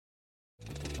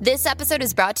This episode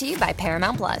is brought to you by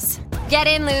Paramount Plus. Get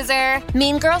in, loser!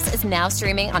 Mean Girls is now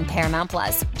streaming on Paramount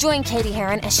Plus. Join Katie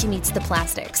Heron as she meets the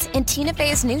plastics in Tina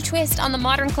Fey's new twist on the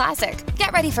modern classic.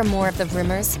 Get ready for more of the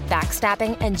rumors,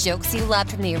 backstabbing, and jokes you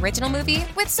loved from the original movie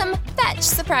with some fetch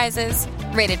surprises.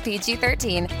 Rated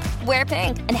PG-13. Wear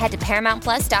pink and head to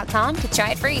ParamountPlus.com to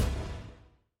try it free.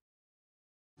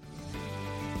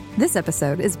 This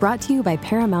episode is brought to you by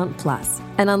Paramount Plus.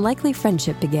 An unlikely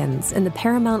friendship begins in the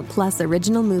Paramount Plus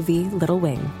original movie Little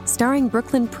Wing, starring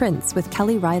Brooklyn Prince with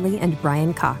Kelly Riley and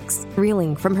Brian Cox.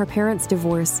 Reeling from her parents'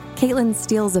 divorce, Caitlin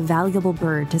steals a valuable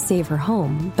bird to save her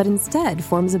home, but instead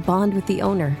forms a bond with the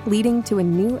owner, leading to a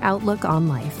new outlook on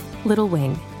life. Little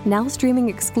Wing, now streaming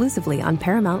exclusively on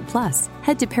Paramount Plus.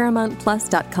 Head to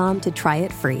ParamountPlus.com to try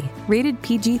it free. Rated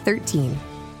PG-13.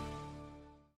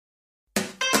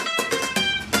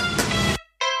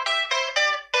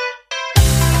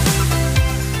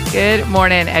 Good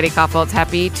morning, Eddie Kaufholz.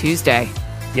 Happy Tuesday.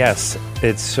 Yes,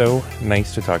 it's so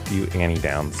nice to talk to you, Annie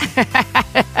Downs.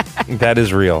 That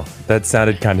is real. That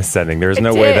sounded condescending. There's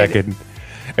no way that could...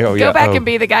 Oh, Go back and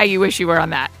be the guy you wish you were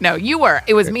on that. No, you were.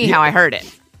 It was me how I heard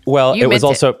it. Well, it was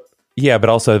also... Yeah, but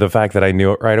also the fact that I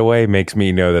knew it right away makes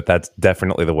me know that that's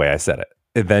definitely the way I said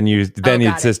it. Then you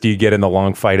get in the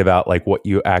long fight about like what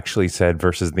you actually said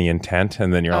versus the intent,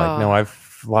 and then you're like, no,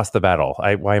 I've lost the battle.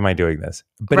 Why am I doing this?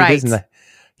 But It isn't...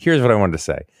 Here's what I wanted to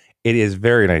say. It is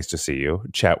very nice to see you,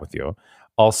 chat with you.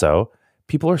 Also,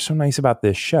 people are so nice about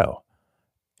this show.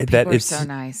 People are so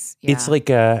nice. Yeah. It's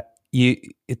like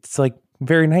it's like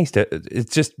very nice to.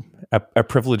 It's just a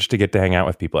privilege to get to hang out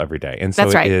with people every day, and so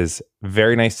it is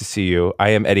very nice to see you. I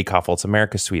am Eddie Kaufholz,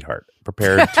 America's sweetheart,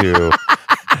 prepared to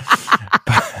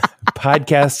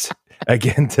podcast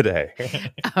again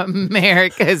today.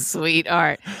 America's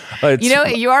sweetheart.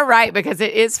 You are right, because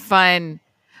it is fun.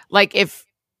 Like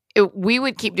we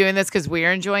would keep doing this because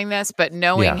we're enjoying this, but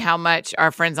knowing how much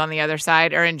our friends on the other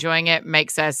side are enjoying it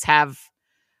makes us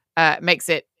makes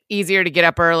it easier to get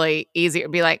up early, easier to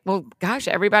be like, well, gosh,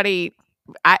 everybody,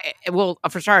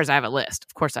 for starters, I have a list.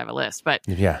 Of course I have a list, but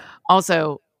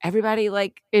also everybody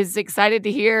like is excited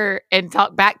to hear and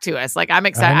talk back to us. Like I'm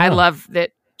excited. I love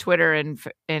that Twitter and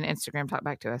Instagram talk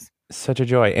back to us. Such a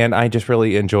joy. And I just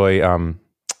really enjoy,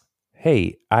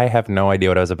 hey, I have no idea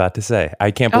what I was about to say.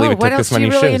 I can't believe it took this many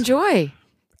shows. What else do you really enjoy?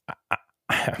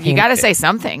 You got to say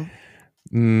something.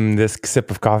 This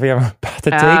sip of coffee I'm about to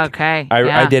take. Okay.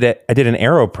 I did it. I did an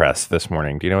AeroPress this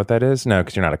morning. Do you know what that is? No,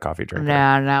 because you're not a coffee drinker.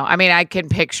 No. I mean, I can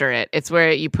picture it. It's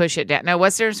where you push it down. No,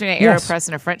 what's the difference between an AeroPress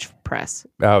and a French press?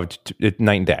 Oh,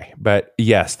 night and day. But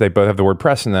yes, they both have the word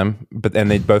press in them, and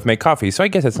they both make coffee. So I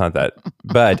guess it's not that.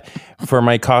 But for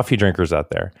my coffee drinkers out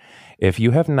there, if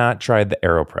you have not tried the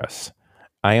AeroPress,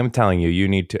 I am telling you, you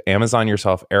need to Amazon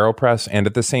yourself AeroPress and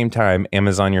at the same time,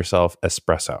 Amazon yourself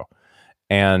espresso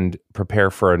and prepare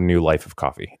for a new life of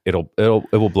coffee. It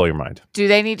will blow your mind. Do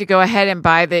they need to go ahead and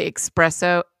buy the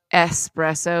espresso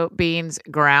beans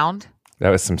ground? That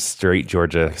was some straight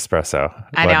Georgia espresso.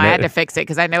 I know. I had to fix it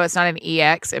because I know it's not an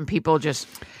EX, and people just...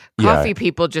 Coffee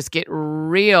people just get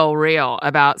real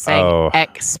about saying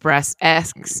express.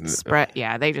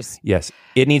 Yeah, they just... Yes,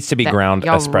 it needs to be ground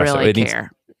espresso. Really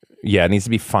care. It needs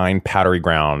to be fine, powdery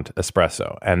ground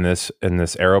espresso. And this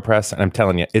AeroPress, and I'm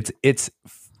telling you, it's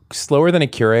slower than a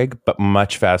Keurig, but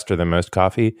much faster than most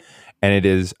coffee. And it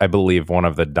is, I believe, one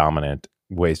of the dominant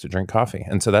ways to drink coffee.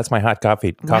 And so that's my hot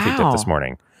coffee tip this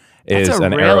morning. That's a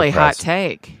really hot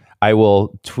take. I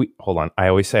will tweet. Hold on. I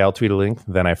always say I'll tweet a link,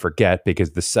 then I forget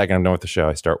because the second I'm done with the show,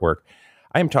 I start work.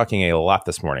 I am talking a lot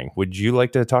this morning. Would you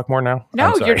like to talk more now?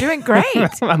 No, you're doing great.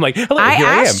 I'm like, hello, I here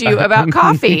asked I am. you about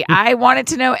coffee. I wanted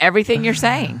to know everything you're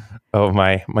saying. Oh,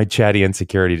 my chatty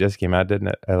insecurity just came out, didn't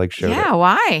it? I showed it. Yeah,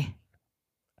 why?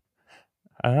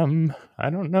 I don't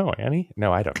know, Annie.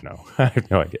 No, I don't know. I have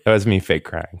no idea. That was me fake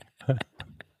crying.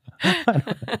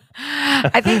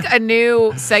 I think a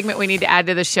new segment we need to add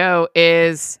to the show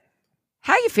is,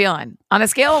 how you feeling? On a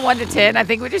scale of 1 to 10, I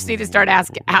think we just need to start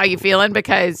asking how you feeling,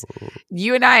 because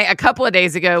you and I, a couple of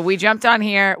days ago, we jumped on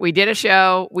here, we did a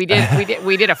show, we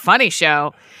did a funny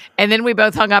show, and then we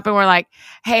both hung up and we're like,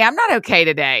 hey, I'm not okay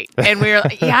today. And we were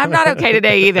like, yeah, I'm not okay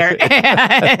today either.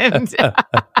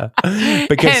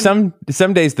 Because some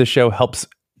days the show helps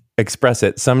express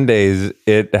it. Some days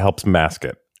it helps mask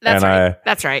it.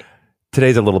 That's right.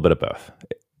 Today's a little bit of both.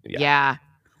 Yeah.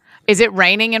 Is it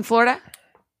raining in Florida?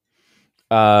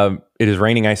 It is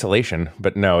raining isolation,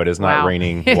 but no, it is not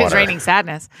raining water. It is raining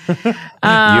sadness.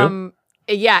 You?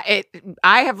 Yeah,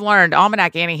 I have learned,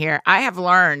 Almanac Annie here, I have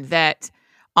learned that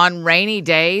on rainy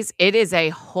days, it is a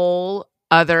whole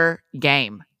other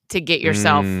game to get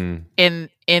yourself in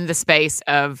the space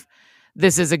of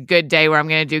this is a good day where I'm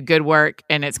going to do good work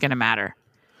and it's going to matter.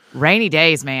 Rainy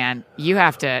days, man, you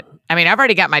have to. I mean, I've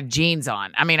already got my jeans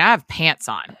on. I mean, I have pants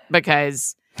on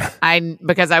because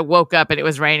I woke up and it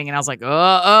was raining and I was like,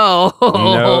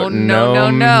 no,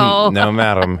 no,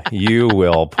 madam, you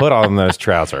will put on those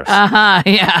trousers.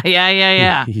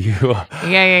 Yeah.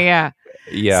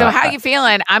 Yeah. So how you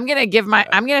feeling? I'm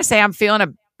gonna say I'm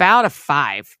feeling about a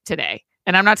 5 today,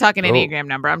 and I'm not talking Enneagram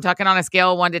number. I'm talking on a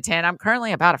scale of 1 to 10. I'm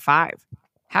currently about a 5.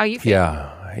 How are you feeling?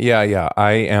 Yeah.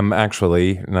 I am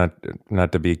actually not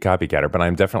to be a copycatter, but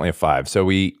I'm definitely a 5. So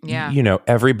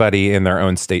everybody in their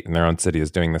own state and their own city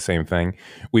is doing the same thing.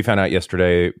 We found out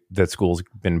yesterday that school's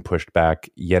been pushed back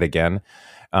yet again,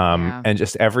 and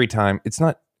just every time it's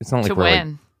not like to we're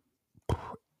when? Like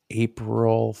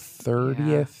April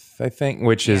 30th, I think,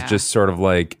 which is just sort of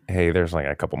like, hey, there's like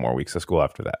a couple more weeks of school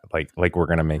after that. Like we're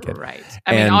gonna make it right.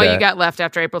 I mean, all you got left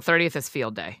after April 30th is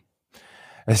field day.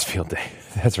 It's field day.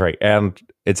 That's right. And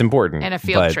it's important. And a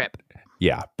field trip.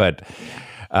 Yeah. But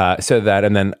so that,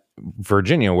 and then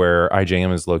Virginia, where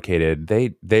IJM is located,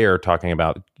 they are talking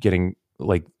about getting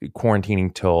like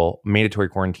mandatory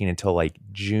quarantine until like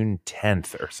June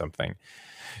 10th or something.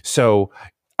 So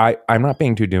I'm not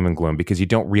being too doom and gloom because you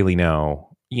don't really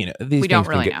know, these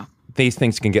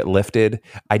things can get lifted.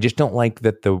 I just don't like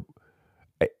that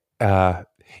a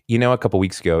couple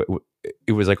weeks ago,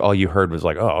 it was like all you heard was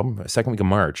like, second week of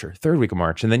March or third week of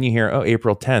March. And then you hear,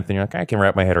 April 10th. And you're like, I can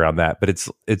wrap my head around that. But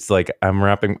it's like I'm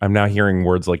now hearing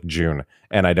words like June.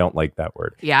 And I don't like that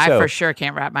word. Yeah, I for sure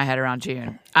can't wrap my head around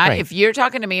June. If you're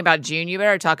talking to me about June, you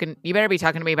better be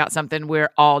talking to me about something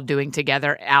we're all doing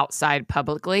together outside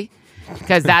publicly.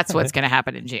 Because that's what's going to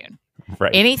happen in June.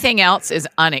 Right. Anything else is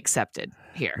unaccepted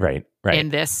here. Right. In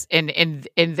this, in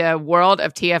the world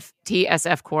of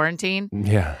TSF quarantine.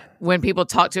 Yeah. When people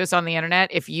talk to us on the internet,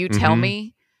 if you tell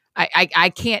me,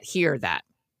 I can't hear that.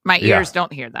 My ears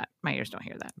don't hear that.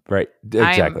 Right.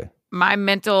 Exactly. My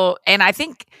mental, and I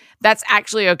think that's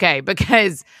actually okay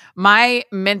because my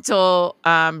mental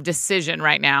decision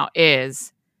right now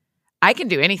is I can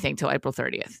do anything till April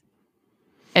 30th.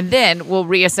 And then we'll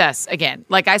reassess again.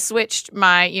 Like I switched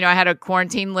I had a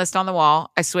quarantine list on the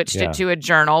wall. I switched it to a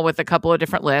journal with a couple of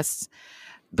different lists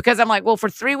because I'm like, well, for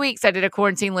 3 weeks, I did a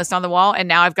quarantine list on the wall. And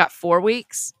now I've got 4.5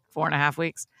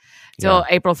 weeks till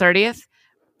April 30th.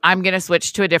 I'm going to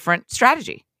switch to a different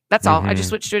strategy. That's all. I just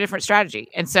switched to a different strategy.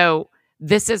 And so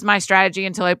this is my strategy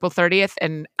until April 30th.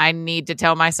 And I need to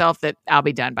tell myself that I'll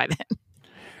be done by then.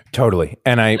 Totally.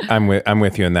 And I'm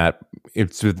with you in that.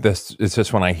 It's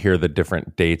just when I hear the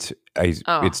different dates,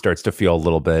 it starts to feel a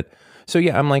little bit. So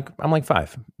yeah, I'm like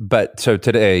 5. But so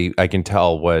today I can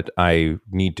tell what I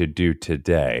need to do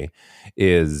today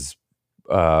is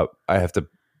I have to.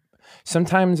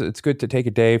 Sometimes it's good to take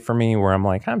a day for me where I'm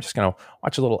like, I'm just going to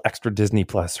watch a little extra Disney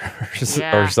Plus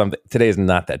or something. Today is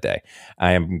not that day.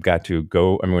 I'm going to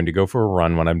go for a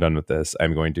run when I'm done with this.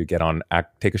 I'm going to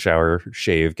take a shower,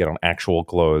 shave, get on actual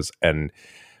clothes, and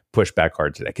push back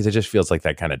hard today because it just feels like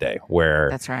that kind of day where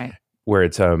that's right. Where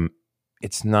it's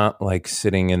not like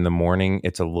sitting in the morning.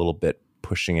 It's a little bit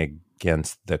pushing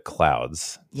against the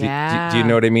clouds. Yeah. Do you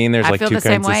know what I mean? There's I like feel two the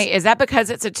same kinds way. Is that because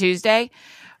it's a Tuesday?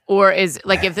 Or is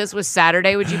like if this was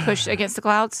Saturday, would you push against the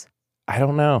clouds? I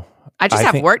don't know. I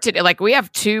have work to do. Like we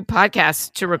have 2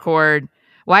 podcasts to record.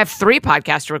 Well, I have 3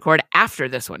 podcasts to record after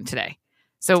this one today.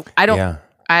 So I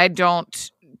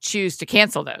don't choose to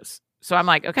cancel those. So I'm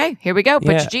like, okay, here we go.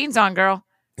 Put your jeans on, girl.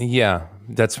 Yeah,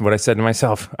 that's what I said to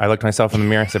myself. I looked myself in the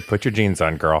mirror. I said, put your jeans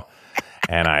on, girl.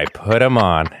 And I put them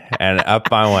on and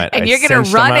up I went. And you're going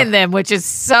to run in them, which is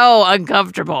so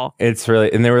uncomfortable. It's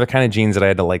really, and they were the kind of jeans that I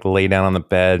had to like lay down on the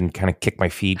bed and kind of kick my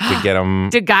feet to get them.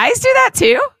 Do guys do that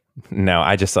too? No,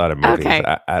 I just saw it in movies. Okay.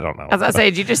 I don't know. I was going to say,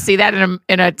 did you just see that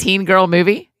in a teen girl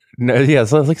movie? No, yeah,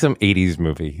 it's like some 80s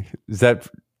movie. Is that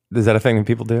a thing that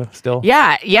people do still?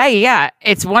 Yeah.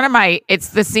 It's it's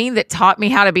the scene that taught me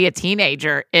how to be a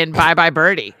teenager in Bye Bye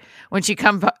Birdie. When she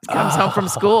comes home from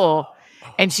school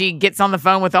and she gets on the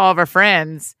phone with all of her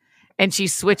friends and she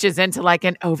switches into like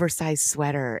an oversized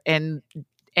sweater and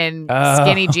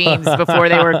skinny jeans before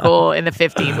they were cool in the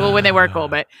 50s. Well, when they were cool,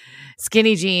 but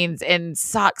skinny jeans and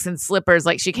socks and slippers.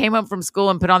 Like she came home from school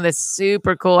and put on this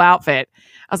super cool outfit.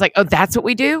 I was like, oh, that's what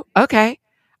we do? Okay.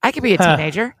 I could be a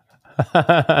teenager.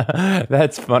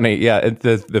 That's funny. Yeah,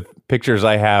 the pictures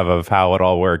I have of how it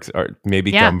all works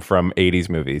come from 80s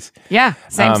movies. Yeah,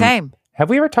 same. Have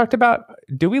we ever talked about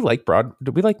do we like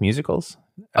musicals?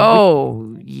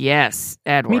 Yes,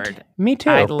 Edward. Me too.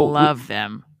 I love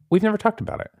them. We've never talked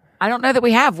about it. I don't know that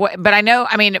we have, but I know,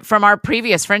 from our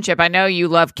previous friendship, I know you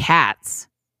love Cats.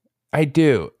 I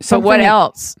do. So what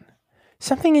else?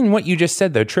 Something in what you just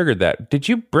said, though, triggered that. Did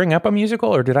you bring up a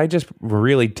musical, or did I just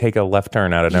really take a left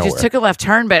turn out of nowhere? You just took a left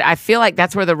turn, but I feel like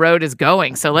that's where the road is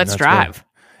going. So let's drive. Right.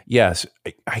 Yes.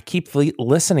 I keep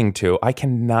listening to, I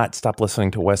cannot stop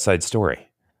listening to West Side Story.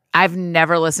 I've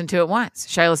never listened to it once.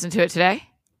 Should I listen to it today?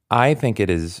 I think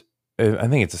it's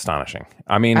astonishing.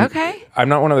 I mean, okay. I'm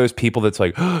not one of those people that's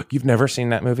like, oh, you've never seen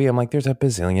that movie? I'm like, there's a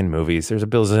bazillion movies. There's a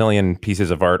bazillion pieces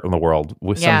of art in the world.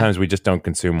 Sometimes we just don't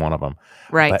consume one of them.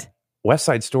 Right. But West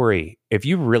Side Story, if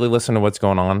you really listen to what's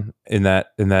going on in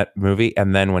that movie,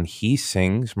 and then when he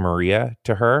sings Maria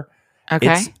to her,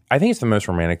 okay, I think it's the most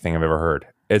romantic thing I've ever heard.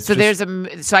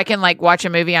 So I can like watch a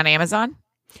movie on Amazon.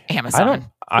 I don't know.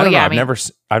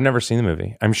 I've never seen the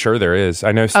movie. I'm sure there is.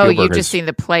 I know Spielberg. Oh, you've just seen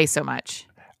the play so much.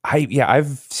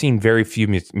 I've seen very few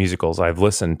musicals. I've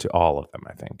listened to all of them,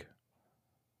 I think.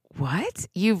 What?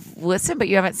 You've listened, but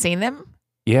you haven't seen them?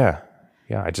 Yeah.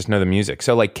 Yeah, I just know the music.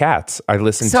 So like Cats, I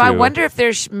listen to. So I wonder if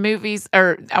there's movies,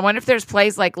 or I wonder if there's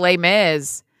plays like Les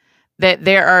Mis that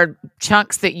there are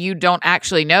chunks that you don't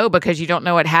actually know because you don't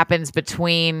know what happens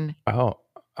between. Oh,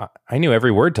 I knew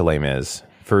every word to Les Mis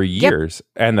for years.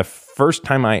 Yep. And the first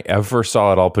time I ever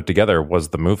saw it all put together was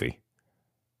the movie.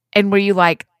 And were you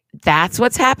like, that's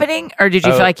what's happening? Or did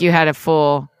you feel like you had a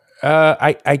full...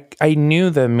 I knew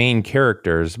the main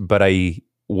characters, but I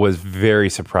was very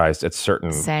surprised at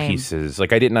certain pieces.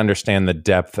 Like I didn't understand the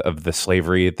depth of the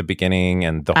slavery at the beginning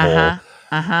and the whole...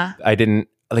 I didn't...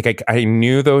 Like I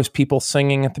knew those people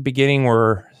singing at the beginning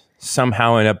were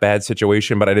somehow in a bad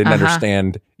situation, but I didn't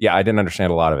understand... Yeah, I didn't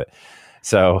understand a lot of it.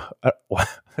 So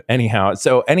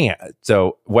so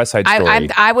West Side Story.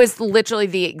 I was literally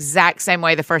the exact same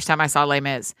way the first time I saw Les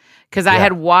Mis, because I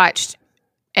had watched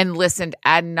and listened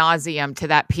ad nauseum to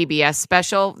that PBS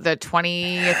special, the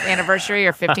 20th anniversary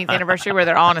or 15th anniversary, where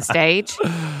they're all on a stage.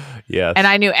 Yes. And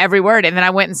I knew every word. And then I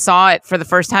went and saw it for the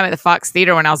first time at the Fox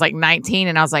Theater when I was like 19,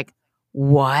 and I was like,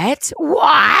 what?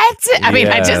 I mean,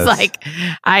 I just like,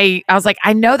 I was like,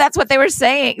 I know that's what they were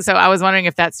saying. So I was wondering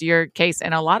if that's your case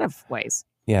in a lot of ways.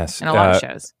 Yes. In a lot of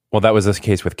shows. Well, that was this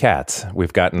case with Cats.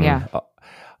 We've gotten a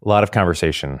lot of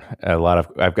conversation.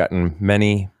 I've gotten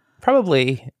many,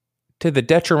 probably to the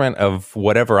detriment of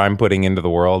whatever I'm putting into the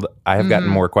world. I have gotten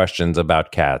more questions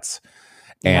about Cats,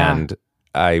 and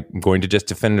I'm going to just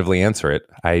definitively answer it.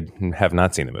 I have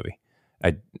not seen the movie.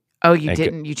 You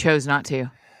didn't? You chose not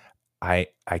to? I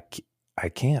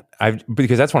can't.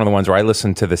 Because that's one of the ones where I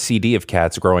listened to the CD of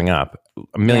Cats growing up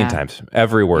a million times,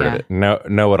 every word of it.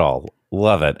 Know it all.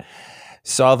 Love it.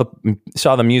 Saw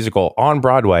the musical on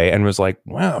Broadway and was like,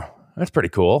 wow, that's pretty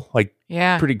cool. Like,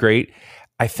 pretty great.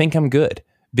 I think I'm good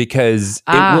because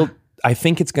it will. I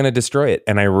think it's going to destroy it,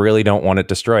 and I really don't want it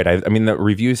destroyed. I mean, the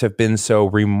reviews have been so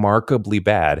remarkably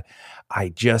bad. I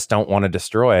just don't want to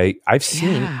destroy. I've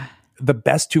seen the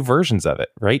best two versions of it,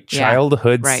 right?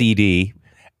 Childhood CD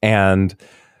and,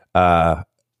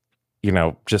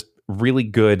 just really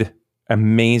good,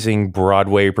 amazing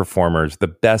Broadway performers. The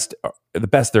best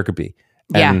there could be.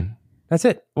 And that's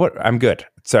it. I'm good.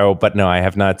 So, but no, I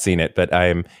have not seen it, but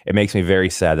it makes me very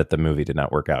sad that the movie did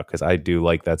not work out because I do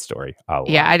like that story a lot.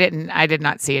 Yeah, I did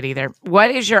not see it either.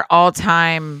 What's your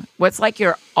all-time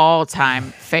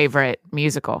favorite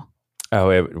musical?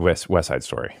 Oh, West Side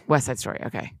Story. West Side Story.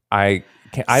 Okay.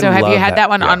 So have you had that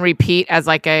one on repeat as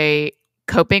like a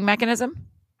coping mechanism?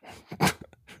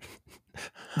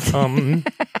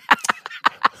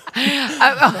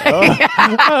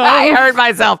 I heard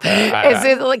myself. Can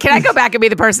I go back and be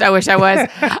the person I wish I was?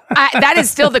 That is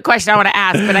still the question I want to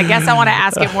ask, but I guess I want to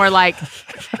ask it more like,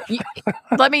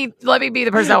 let me be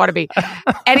the person I want to be.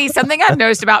 Eddie, something I've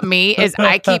noticed about me is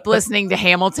I keep listening to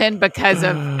Hamilton because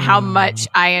of how much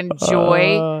I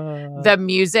enjoy the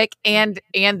music and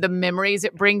the memories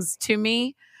it brings to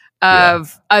me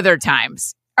of other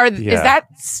times.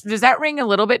 Does that ring a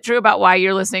little bit true about why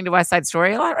you're listening to West Side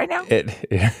Story a lot right now?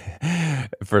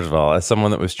 First of all, as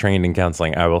someone that was trained in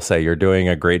counseling, I will say you're doing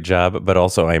a great job, but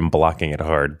also I'm blocking it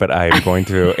hard. But I'm going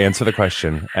to answer the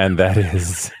question, and that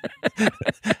is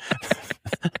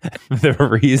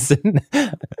the reason.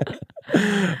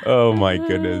 Oh my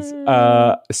goodness!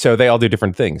 So they all do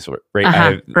different things,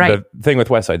 right? The thing with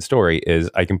West Side Story is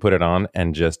I can put it on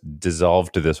and just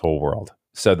dissolve to this whole world.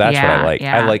 So that's what I like.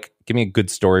 Yeah. I like, give me a good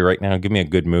story right now. Give me a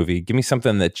good movie. Give me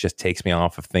something that just takes me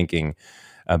off of thinking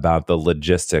about the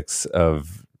logistics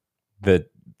of the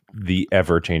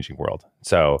ever-changing world.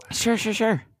 So sure.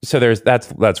 So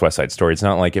that's West Side Story. It's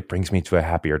not like it brings me to a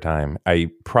happier time. I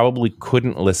probably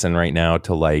couldn't listen right now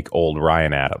to like old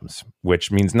Ryan Adams,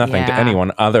 which means nothing to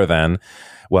anyone other than,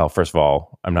 well, first of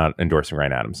all, I'm not endorsing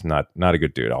Ryan Adams. Not a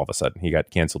good dude. All of a sudden, he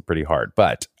got canceled pretty hard.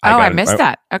 But I missed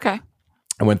that. Okay.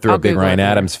 I went through a big Ryan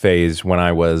Adams phase when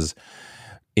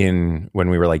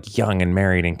we were like young and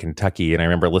married in Kentucky. And I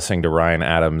remember listening to Ryan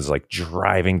Adams, like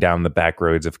driving down the back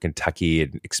roads of Kentucky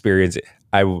and experiencing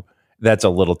that's a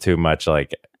little too much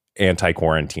like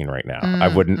anti-quarantine right now.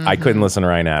 I couldn't listen to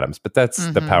Ryan Adams, but that's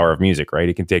the power of music, right?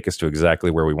 He can take us to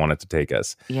exactly where we want it to take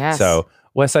us. Yes. So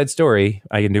West Side Story,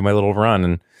 I can do my little run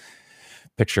and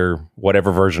picture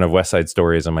whatever version of West Side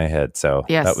Story is in my head. So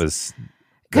that was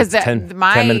 10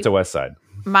 minutes of West Side.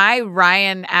 My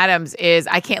Ryan Adams is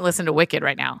I can't listen to Wicked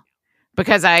right now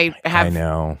because I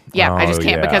know. Yeah, I just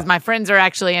can't because my friends are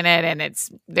actually in it and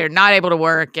they're not able to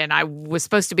work and I was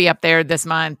supposed to be up there this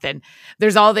month and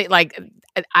there's all the like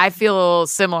I feel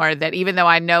similar that even though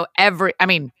I know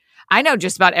I know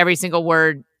just about every single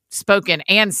word spoken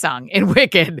and sung in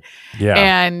Wicked. Yeah.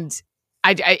 And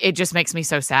it just makes me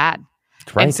so sad.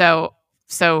 Right. And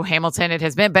so Hamilton it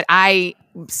has been, but a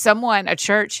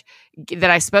church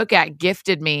that I spoke at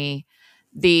gifted me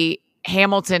the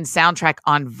Hamilton soundtrack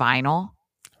on vinyl.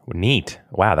 Neat.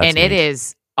 Wow. That's neat. It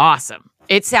is awesome.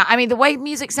 The way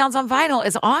music sounds on vinyl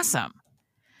is awesome.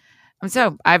 And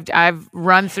so I've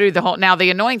run through the whole, now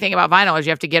the annoying thing about vinyl is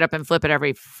you have to get up and flip it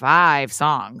every 5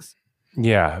 songs.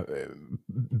 Yeah.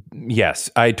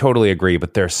 Yes, I totally agree.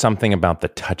 But there's something about the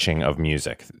touching of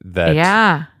music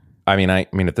that, I mean,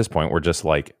 at this point, we're just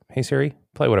like, hey, Siri,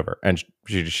 play whatever. And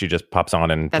she just pops on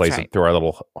and plays it through our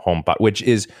little home pod, which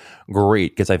is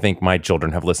great because I think my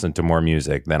children have listened to more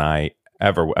music than I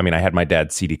had my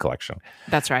dad's CD collection.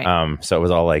 That's right. So it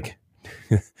was all like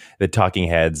the Talking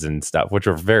Heads and stuff, which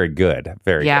were very good.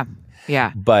 Very good.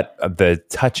 Yeah. But the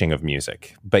touching of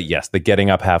music. But yes, the getting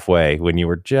up halfway when you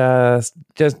were just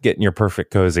getting your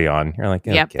perfect cozy on. You're like,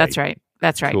 okay, yep, that's right.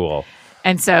 Cool.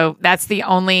 And so that's the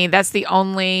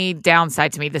only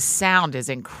downside to me. The sound is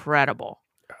incredible.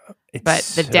 But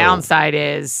the downside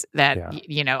is that,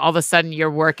 all of a sudden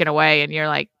you're working away and you're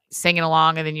like singing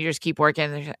along and then you just keep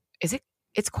working. And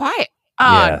it's quiet.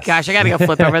 Oh, gosh, I got to go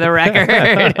flip over the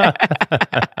record.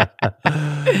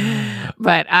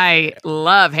 But I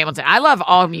love Hamilton. I love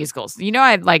all musicals.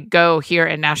 I'd like go here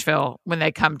in Nashville when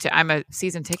they come to, I'm a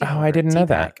season ticket. Oh, I didn't know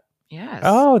that. Yes.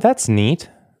 Oh, that's neat.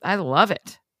 I love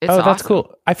it. It's that's awesome.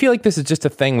 Cool. I feel like this is just a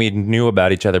thing we knew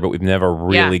about each other, but we've never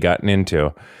really gotten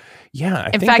into. Yeah.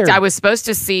 In fact, I was supposed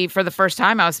to see, for the first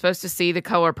time, The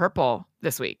Color Purple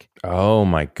this week. Oh,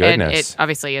 my goodness. And it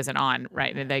obviously isn't on,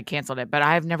 right? And they canceled it, but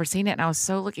I've never seen it, and I was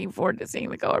so looking forward to seeing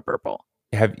The Color Purple.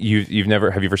 Have you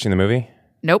ever seen the movie?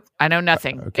 Nope. I know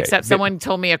nothing, except someone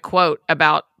told me a quote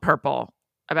about purple,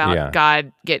 about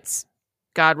God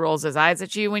rolls his eyes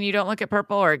at you when you don't look at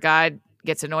purple, or God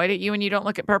gets annoyed at you when you don't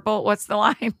look at purple. What's the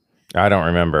line? I don't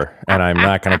remember, and I'm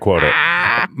not going to quote it.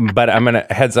 But I'm going to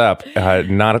heads up.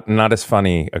 Not as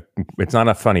funny. It's not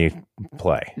a funny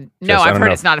play. No, I've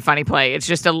heard it's not a funny play. It's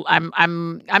just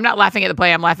I'm not laughing at the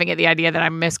play. I'm laughing at the idea that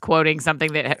I'm misquoting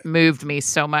something that moved me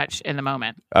so much in the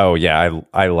moment. Oh yeah,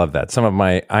 I love that.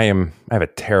 I have a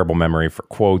terrible memory for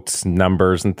quotes,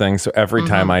 numbers, and things. So every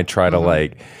time I try to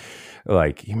like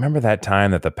you remember that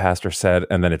time that the pastor said,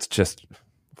 and then it's just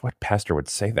what pastor would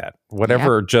say that?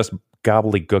 Whatever, just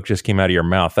gobbledygook just came out of your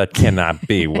mouth. That cannot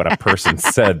be what a person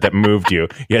said that moved you.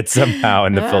 Yet somehow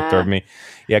in the filter of me.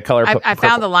 Yeah, color. I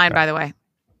found the line, by the way.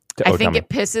 I think it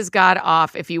pisses God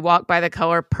off if you walk by the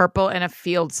color purple in a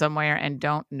field somewhere and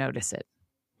don't notice it.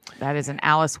 That is an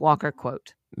Alice Walker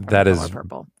quote. That is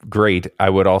great. I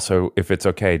would also, if it's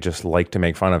okay, just like to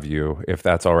make fun of you, if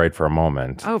that's all right for a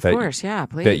moment. Oh, of course. Yeah,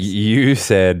 please. That you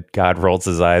said God rolls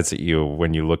his eyes at you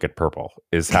when you look at purple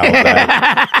is how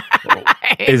that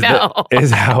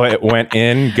is how it went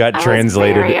in, got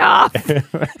translated,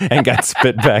 and got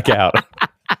spit back out.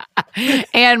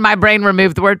 And my brain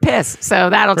removed the word piss. So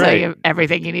that'll tell you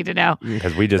everything you need to know.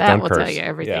 Because we just don't curse. That will tell you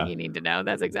everything you need to know.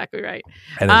 That's exactly right.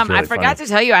 Really I forgot to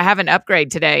tell you, I have an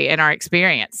upgrade today in our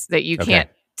experience that you can't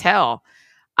tell.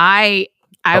 I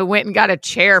went and got a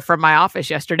chair from my office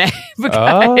yesterday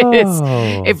because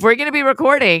if we're going to be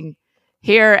recording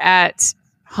here at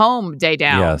home day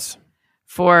down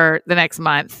for the next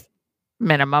month,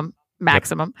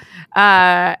 maximum.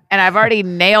 And I've already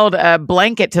nailed a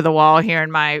blanket to the wall here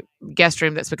in my guest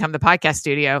room that's become the podcast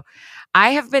studio. I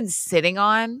have been sitting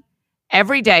on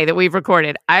every day that we've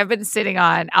recorded. I've been sitting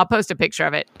on, I'll post a picture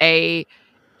of it, a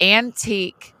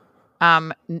antique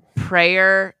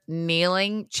prayer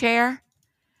kneeling chair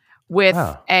with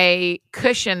a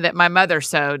cushion that my mother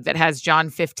sewed that has John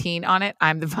 15 on it.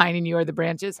 I'm the vine and you are the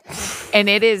branches. And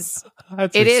it is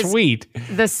sweet.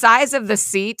 The size of the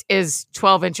seat is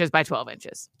 12 inches by 12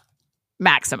 inches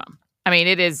maximum. I mean,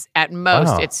 it is at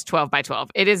most it's 12 by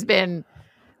 12. It has been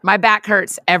my back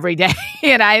hurts every day.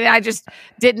 And I just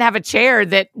didn't have a chair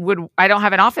I don't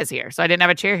have an office here. So I didn't have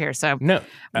a chair here. So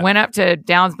went up to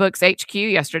Downs Books HQ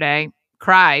yesterday,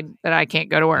 cried that I can't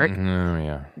go to work,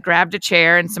 grabbed a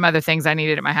chair and some other things I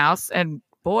needed at my house. And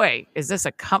boy, is this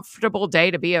a comfortable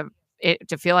day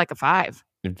to feel like a 5.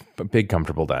 A big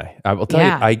comfortable day. I will tell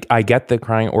you, I get the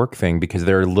crying at work thing because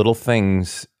there are little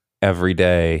things every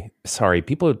day. Sorry,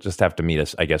 people just have to meet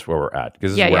us, I guess, where we're at,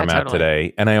 because this is where I'm at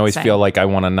today. And I always feel like I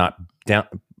want to not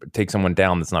take someone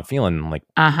down that's not feeling like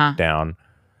down.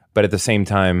 But at the same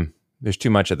time, there's too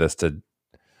much of this to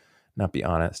not be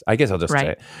honest. I guess I'll just say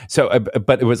it. So,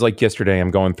 but it was like yesterday,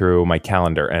 I'm going through my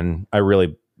calendar, and I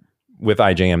really, with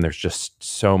IJM, there's just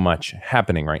so much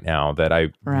happening right now that I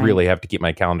really have to keep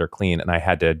my calendar clean. And I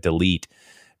had to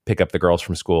pick up the girls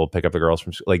from school, like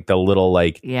the little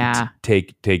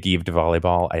take Eve to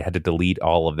volleyball. I had to delete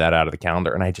all of that out of the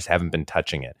calendar, and I just haven't been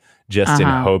touching it, just in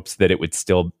hopes that it would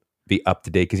still be up to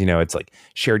date. Because it's like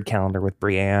shared calendar with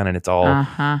Brianne, and it's all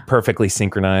perfectly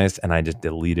synchronized. And I just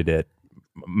deleted it,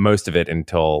 most of it,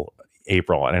 until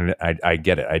April. And I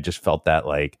get it. I just felt that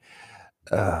like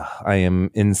I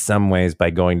am, in some ways, by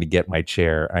going to get my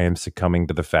chair, I am succumbing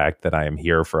to the fact that I am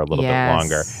here for a little bit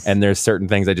longer. And there's certain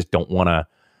things I just don't want to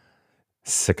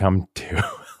succumb to.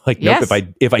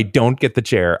 Nope, if I don't get the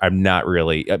chair, I'm not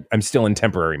really, I'm still in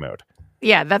temporary mode.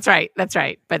 Yeah, that's right.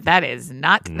 But that is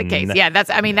not the case. Yeah, that's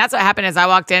what happened. Is I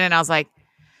walked in and I was like,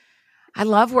 I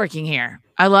love working here.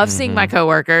 I love seeing my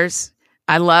coworkers.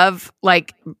 I love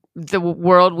the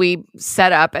world we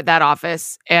set up at that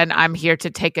office, and I'm here to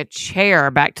take a chair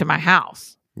back to my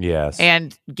house. Yes.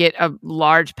 And get a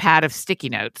large pad of sticky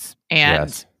notes.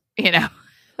 And,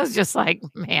 I was just like,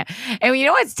 man. And you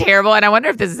know what's terrible? And I wonder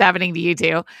if this is happening to you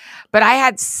too. But I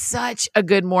had such a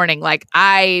good morning. Like,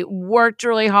 I worked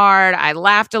really hard. I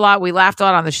laughed a lot. We laughed a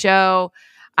lot on the show.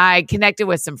 I connected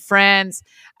with some friends.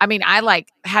 I mean, I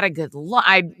had a good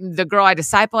the girl I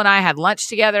disciple and I had lunch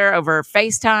together over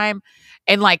FaceTime,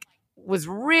 and was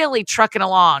really trucking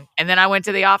along. And then I went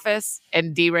to the office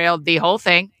and derailed the whole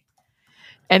thing.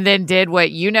 And then did what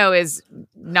is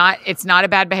it's not a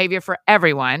bad behavior for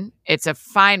everyone. It's a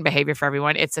fine behavior for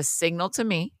everyone. It's a signal to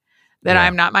me that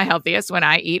I'm not my healthiest when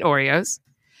I eat Oreos.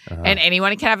 And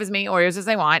anyone can have as many Oreos as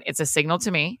they want. It's a signal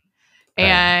to me.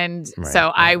 And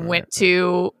so I went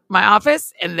to my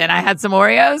office, and then I had some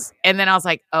Oreos. And then I was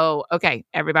like, oh, okay,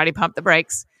 everybody pump the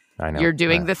brakes. I know. You're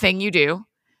doing the thing you do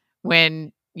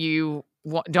when you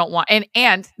don't want.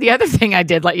 And the other thing I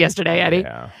did yesterday, Eddie,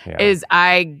 is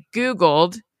I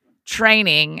Googled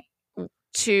training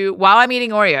while I'm eating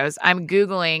Oreos, I'm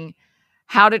Googling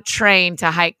how to train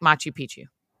to hike Machu Picchu.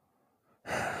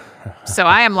 So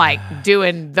I am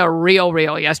doing the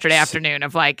real yesterday afternoon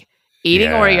of eating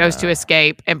Oreos to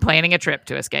escape and planning a trip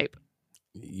to escape.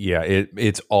 Yeah,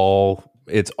 it's all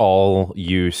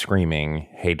you screaming,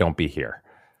 "Hey, don't be here."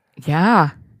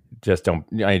 Yeah.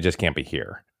 I just can't be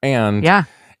here. And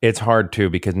it's hard too,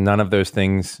 because none of those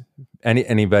things,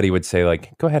 anybody would say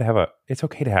go ahead, it's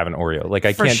okay to have an Oreo.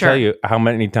 I can't tell you how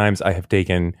many times I have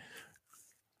taken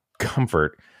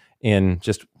comfort in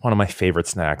just one of my favorite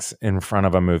snacks in front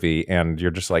of a movie, and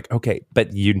you're just like, okay,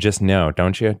 but you just know,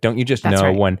 don't you? Don't you just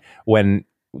know when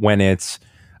it's,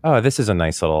 oh, this is a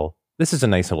nice little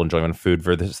enjoyment food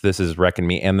for this. This is wrecking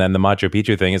me. And then the Machu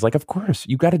Picchu thing is of course,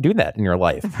 you got to do that in your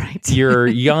life. Right. You're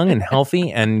young and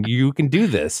healthy, and you can do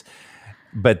this.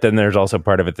 But then there's also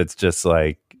part of it that's just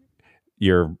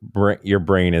your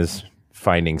brain is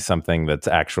finding something that's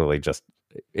actually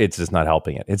it's just not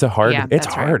helping it. It's hard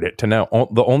to know.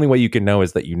 The only way you can know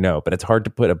is that you know, but it's hard to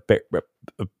put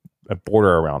a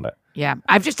border around it. Yeah.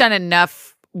 I've just done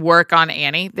enough work on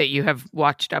Annie that you have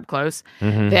watched up close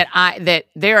that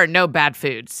there are no bad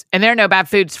foods, and there are no bad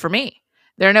foods for me.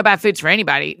 There are no bad foods for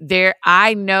anybody.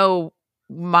 I know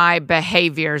my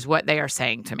behaviors, what they are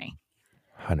saying to me.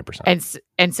 100%.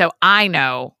 And so I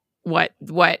know what,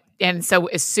 and so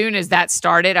as soon as that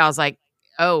started, I was like,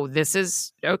 oh, this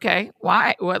is okay.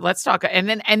 Why? Let's talk. And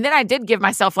then I did give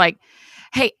myself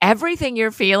hey, everything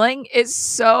you're feeling is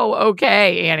so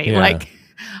okay, Annie. Yeah.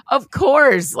 Of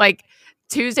course,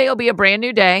 Tuesday will be a brand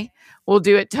new day. We'll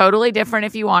do it totally different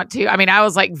if you want to. I mean, I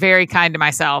was very kind to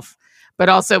myself, but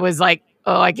also was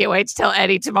oh, I can't wait to tell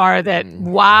Eddie tomorrow that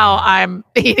while I'm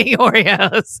eating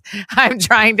Oreos, I'm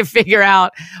trying to figure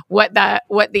out what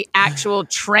the actual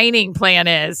training plan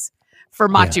is for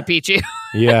Machu Picchu.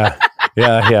 Yeah.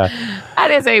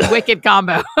 That is a wicked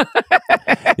combo.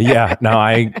 Yeah, no,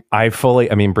 I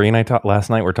fully, I mean, Bree and I talked last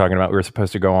night, we were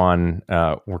supposed to go on,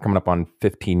 we're coming up on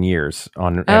 15 years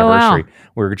on anniversary. Wow.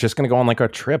 We were just going to go on like a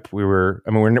trip. We're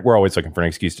always looking for an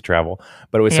excuse to travel,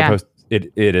 but it was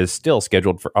it is still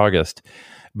scheduled for August.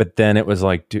 But then it was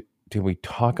like, do we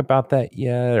talk about that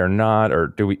yet or not? Or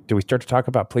do we start to talk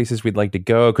about places we'd like to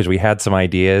go? Because we had some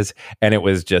ideas, and it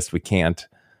was just, we can't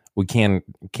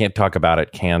talk about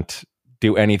it, can't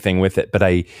do anything with it. But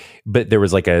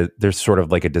there's sort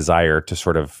of like a desire to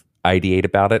sort of ideate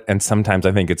about it. And sometimes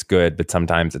I think it's good, but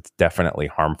sometimes it's definitely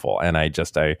harmful. And I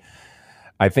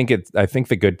think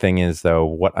the good thing is, though,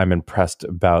 what I'm impressed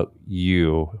about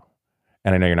you,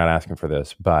 and I know you're not asking for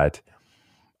this, but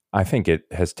I think it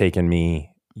has taken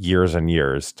me years and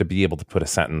years to be able to put a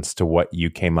sentence to what you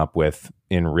came up with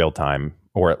in real time,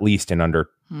 or at least in under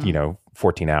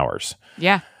 14 hours.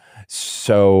 Yeah.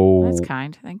 So that's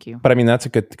kind. Thank you. But I mean, that's a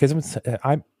good, because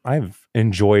I've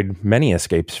enjoyed many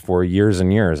escapes for years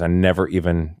and years, and never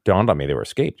even dawned on me they were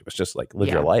escaped. It was just like, live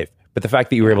your life. But the fact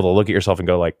that you were able to look at yourself and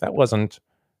go like,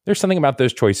 there's something about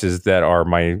those choices that are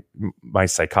my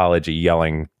psychology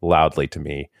yelling loudly to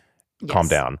me, calm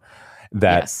down.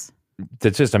 That's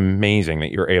just amazing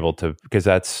that you're able to, because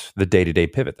that's the day-to-day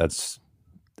pivot. I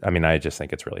just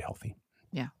think it's really healthy.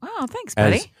 Yeah. Oh, thanks,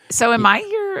 buddy. So am I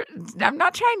I'm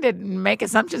not trying to make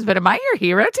assumptions, but am I your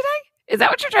hero today? Is that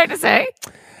what you're trying to say?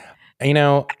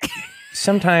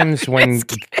 Sometimes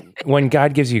when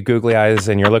God gives you googly eyes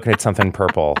and you're looking at something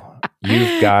purple,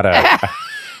 you've got to,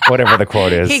 whatever the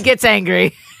quote is. He gets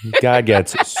angry. God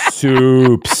gets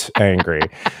soups angry.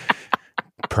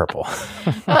 Purple.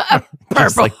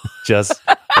 Purple. Just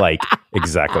like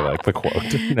exactly like the quote.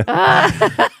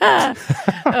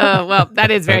 Well,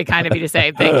 that is very kind of you to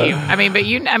say. Thank you.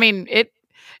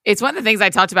 It's one of the things I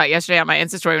talked about yesterday on my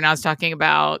Insta story when I was talking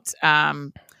about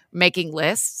making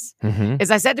lists. Mm-hmm.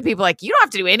 Is I said to people, like, you don't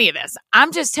have to do any of this.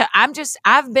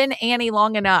 I've been Annie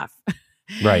long enough.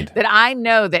 Right. That I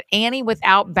know that Annie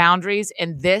without boundaries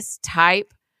in this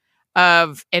type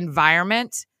of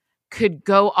environment could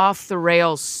go off the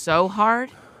rails so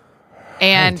hard.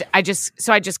 And I just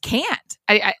can't.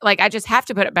 I just have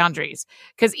to put up boundaries,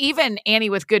 because even Annie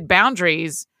with good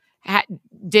boundaries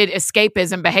did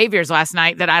escapism behaviors last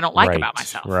night that I don't like about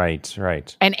myself.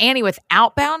 Right. And Annie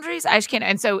without boundaries, I just can't.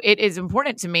 And so it is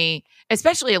important to me,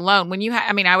 especially alone, when you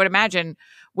I would imagine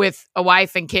with a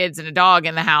wife and kids and a dog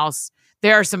in the house,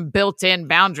 there are some built-in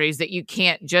boundaries that you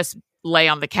can't just lay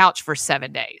on the couch for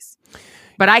 7 days.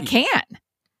 But I can.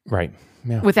 Right.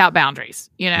 Yeah. Without boundaries,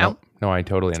 No, I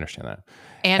totally understand that.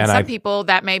 And some people,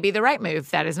 that may be the right move.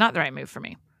 That is not the right move for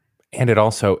me. And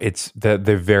it's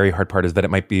the very hard part is that it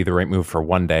might be the right move for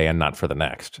one day and not for the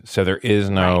next. So there is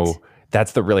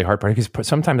that's the really hard part, because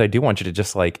sometimes I do want you to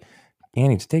just like,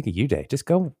 Annie, just take a day. Just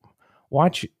go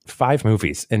watch 5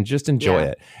 movies and just enjoy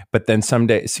it. But then some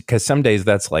days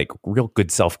that's like real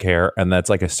good self-care, and that's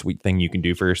like a sweet thing you can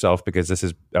do for yourself, because this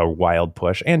is a wild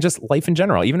push, and just life in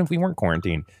general. Even if we weren't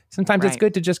quarantined, sometimes it's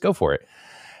good to just go for it.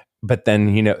 But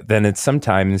then, then it's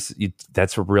sometimes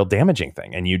that's a real damaging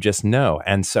thing, and you just know.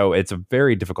 And so it's a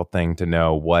very difficult thing to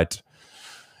know what's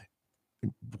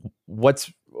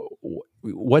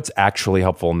actually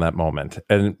helpful in that moment.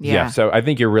 And so I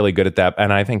think you're really good at that.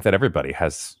 And I think that everybody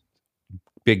has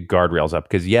big guardrails up,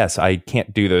 because yes, I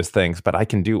can't do those things, but I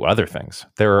can do other things.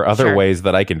 There are other ways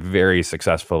that I can very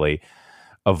successfully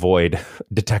avoid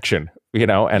detection,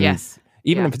 and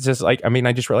even if it's just like,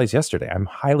 I just realized yesterday, I'm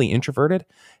highly introverted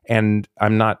and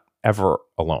I'm not ever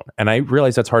alone. And I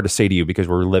realize that's hard to say to you, because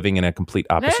we're living in a complete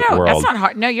opposite world. That's not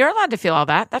hard. No, you're allowed to feel all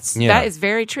that. That is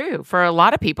very true for a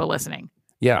lot of people listening.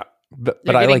 Yeah. But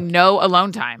I getting no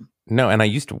alone time. No, and I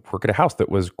used to work at a house that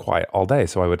was quiet all day.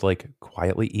 So I would like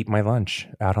quietly eat my lunch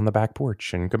out on the back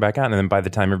porch and come back out. And then by the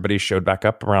time everybody showed back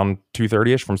up around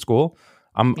 2:30ish from school,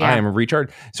 I am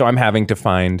recharged. So I'm having to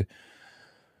find,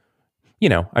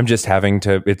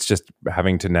 it's just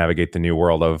having to navigate the new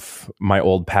world of my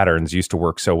old patterns used to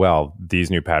work so well. These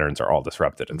new patterns are all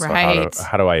disrupted. And so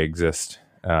how do I exist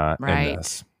in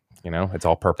this? It's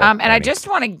all purple. And I just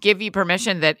want to give you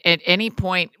permission that at any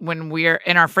point when we're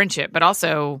in our friendship, but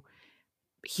also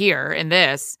here in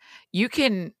this, you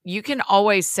can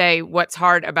always say what's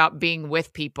hard about being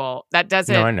with people. That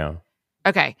doesn't. No, I know.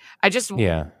 Okay,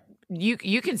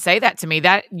 You can say that to me.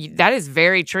 That is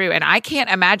very true, and I can't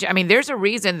imagine. There's a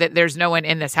reason that there's no one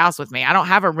in this house with me. I don't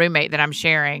have a roommate that I'm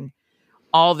sharing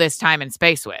all this time and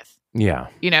space with. Yeah,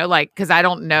 because I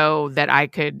don't know that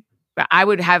I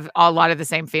would have a lot of the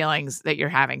same feelings that you're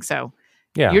having. So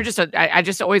yeah, I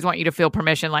just always want you to feel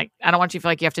permission. Like, I don't want you to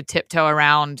feel like you have to tiptoe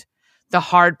around the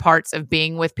hard parts of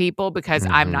being with people, because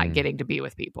I'm not getting to be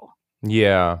with people.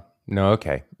 Yeah. No,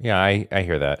 okay. Yeah, I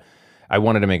hear that. I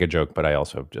wanted to make a joke, but I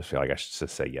also just feel like I should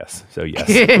just say yes. So yes.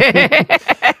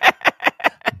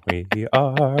 We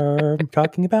are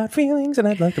talking about feelings and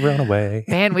I'd like to run away.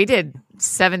 Man, we did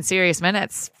 7 serious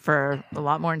minutes for a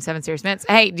lot more than 7 serious minutes.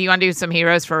 Hey, do you want to do some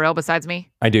heroes for real besides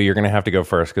me? I do. You're going to have to go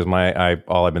first because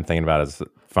all I've been thinking about is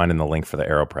finding the link for the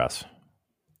AeroPress.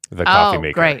 The coffee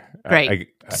maker. Great.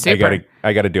 Super.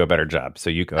 I got to do a better job. So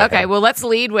you go ahead. Okay, well, let's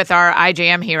lead with our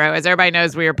IJM hero. As everybody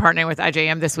knows, we are partnering with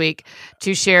IJM this week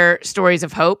to share stories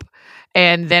of hope.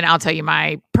 And then I'll tell you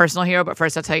my personal hero, but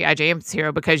first I'll tell you IJM's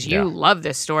hero because you love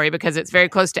this story because it's very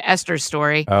close to Esther's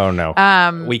story. Oh no,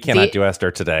 we cannot do Esther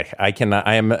today. I cannot.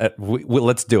 I am.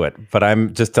 Let's do it. But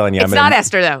I'm just telling you, it's not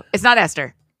Esther though. It's not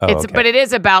Esther. Okay. But it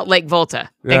is about Lake Volta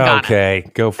in Ghana. Okay,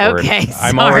 go for it. Sorry.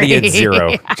 I'm already at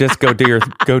 0. Just go do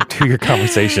your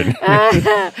conversation.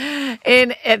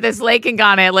 At this lake in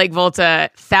Ghana, at Lake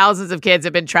Volta, thousands of kids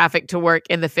have been trafficked to work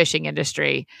in the fishing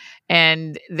industry,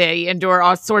 and they endure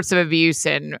all sorts of abuse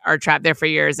and are trapped there for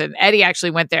years. And Eddie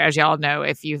actually went there, as y'all know.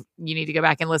 If you need to go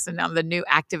back and listen on the new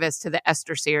Activist to the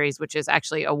Esther series, which is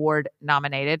actually award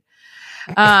nominated.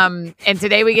 And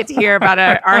today we get to hear about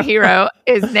our hero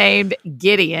is named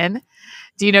Gideon.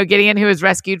 Do you know Gideon, who was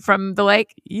rescued from the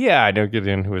lake? Yeah, I know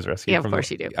Gideon, who was rescued. Yeah, of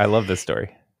course you do. I love this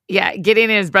story. Yeah,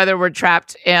 Gideon and his brother were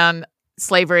trapped in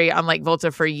slavery on Lake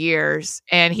Volta for years,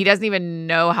 and he doesn't even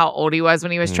know how old he was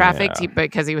when he was trafficked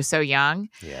because he was so young.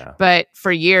 Yeah. But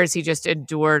for years, he just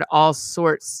endured all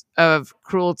sorts of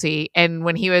cruelty. And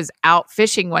when he was out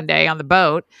fishing one day on the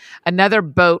boat, another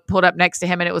boat pulled up next to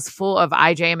him, and it was full of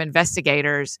IJM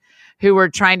investigators who were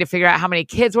trying to figure out how many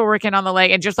kids were working on the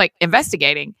lake and just like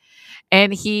investigating.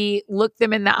 And he looked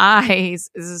them in the eyes.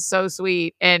 This is so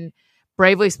sweet. And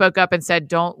bravely spoke up and said,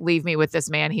 "Don't leave me with this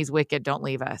man. He's wicked. Don't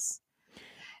leave us."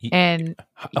 And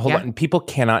hold on, people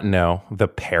cannot know the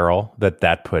peril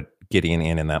that put Gideon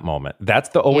in that moment. That's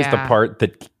always the part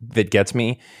that gets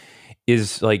me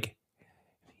is like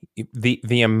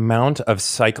the amount of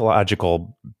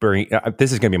psychological.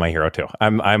 This is going to be my hero too.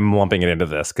 I'm lumping it into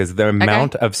this because the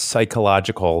amount of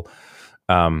psychological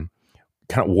kind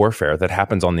of warfare that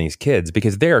happens on these kids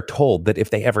because they are told that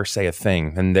if they ever say a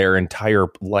thing, then their entire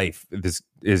life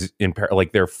is in peril.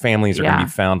 Like their families are going to be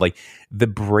found. Like the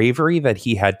bravery that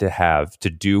he had to have to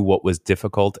do what was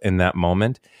difficult in that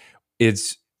moment,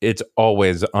 it's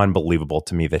always unbelievable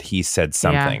to me that he said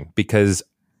something because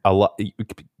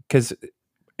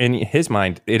in his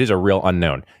mind, it is a real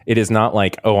unknown. It is not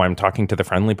like, oh, I'm talking to the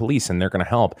friendly police and they're going to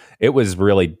help. It was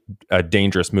really a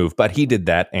dangerous move, but he did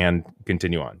that and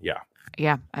continue on. Yeah.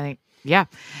 Yeah, I think,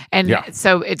 And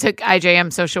so it took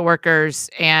IJM social workers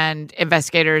and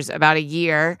investigators about a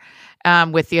year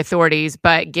with the authorities,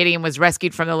 but Gideon was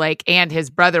rescued from the lake and his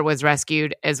brother was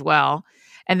rescued as well.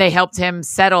 And they helped him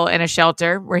settle in a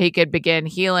shelter where he could begin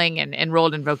healing and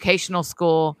enrolled in vocational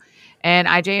school. And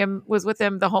IJM was with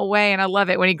him the whole way. And I love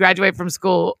it. When he graduated from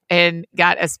school and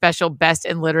got a special Best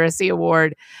in Literacy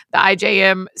award, the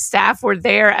IJM staff were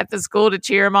there at the school to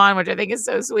cheer him on, which I think is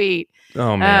so sweet.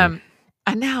 Oh, man.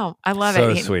 I know. I love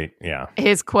it. So sweet. Yeah.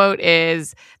 His quote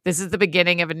is, "This is the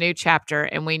beginning of a new chapter,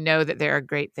 and we know that there are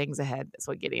great things ahead." That's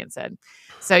what Gideon said.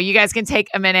 So you guys can take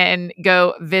a minute and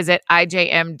go visit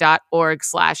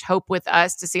ijm.org/hope with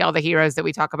us to see all the heroes that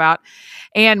we talk about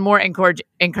and more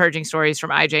encouraging stories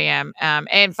from IJM.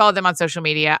 And follow them on social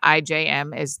media.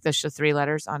 IJM is the 3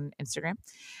 letters on Instagram.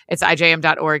 It's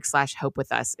ijm.org/hope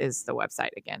with us is the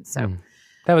website again. So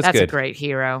that's good. A great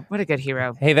hero. What a good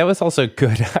hero. Hey, that was also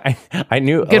good. I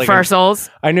knew good for our souls.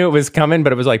 I knew it was coming,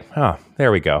 but it was like, oh,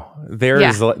 there we go.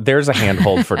 There's a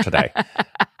handhold for today.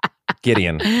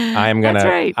 Gideon,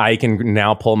 I can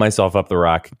now pull myself up the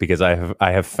rock because I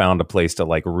have found a place to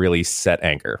like really set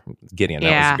anchor. Gideon,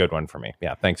 that was a good one for me.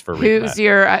 Yeah, thanks for reading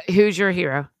that. Who's your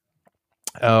hero?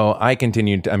 Oh,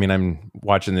 I'm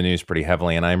watching the news pretty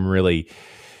heavily, and I'm really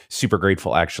super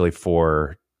grateful actually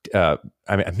for.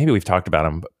 Maybe we've talked about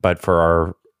them, but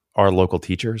for our local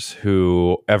teachers,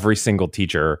 who every single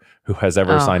teacher who has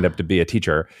ever signed up to be a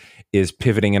teacher is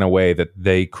pivoting in a way that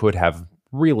they could have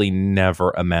really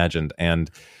never imagined.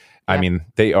 And I mean,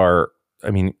 they are.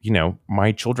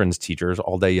 My children's teachers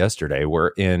all day yesterday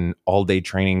were in all day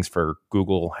trainings for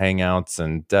Google Hangouts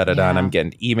and and I'm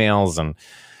getting emails and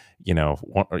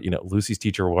Lucy's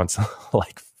teacher wants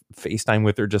like FaceTime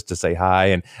with her just to say hi.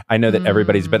 And I know that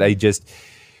everybody's, but I just.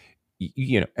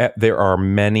 There are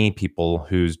many people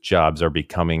whose jobs are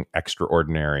becoming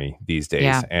extraordinary these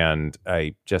days. And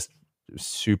I just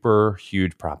super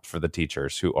huge props for the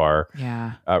teachers who are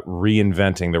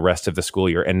reinventing the rest of the school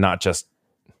year and not just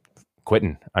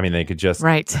quitting. I mean, they could just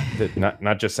right.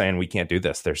 Not just saying we can't do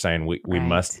this. They're saying we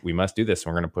must do this.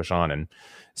 And we're going to push on. And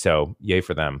so, yay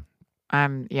for them.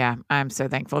 I'm so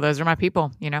thankful. Those are my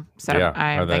people. So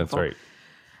I'm thankful. That's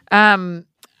right.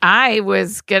 I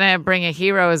was going to bring a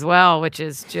hero as well, which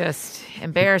is just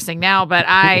embarrassing now, but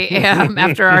I am,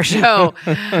 after our show,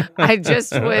 I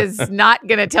just was not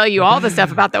going to tell you all the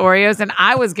stuff about the Oreos, and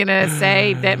I was going to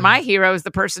say that my hero is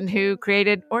the person who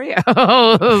created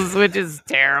Oreos, which is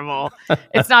terrible.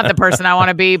 It's not the person I want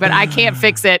to be, but I can't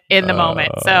fix it in the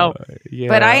moment. So,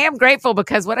 but I am grateful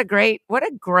because what a great,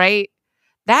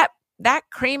 that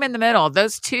cream in the middle,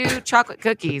 those 2 chocolate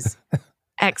cookies.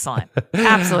 Excellent.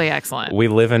 Absolutely excellent. We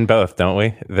live in both, don't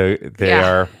we? They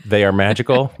are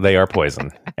magical, they are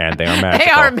poison, and they are magical.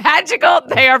 They are magical,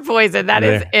 they are poison. That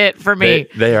is it for me.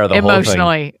 They are the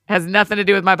emotionally. Whole thing. Has nothing to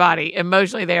do with my body.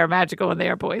 Emotionally, they are magical and they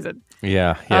are poison.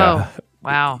 Yeah. Oh,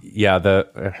 wow. Yeah,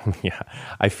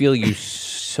 I feel you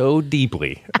so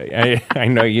deeply. I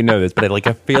know you know this, but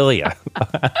I feel you.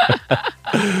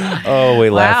 Oh, we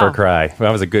laugh or cry.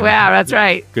 That was a good. Wow, that's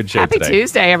right. Good show Happy today.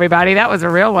 Tuesday, everybody. That was a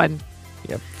real one.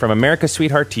 Yep. From America's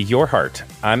sweetheart to your heart,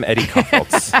 I'm Eddie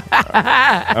Kaufholz.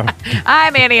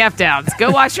 I'm Annie F. Downs. Go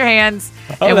wash your hands,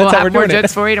 and we'll have more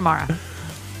jokes for you tomorrow.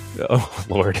 Oh,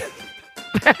 Lord.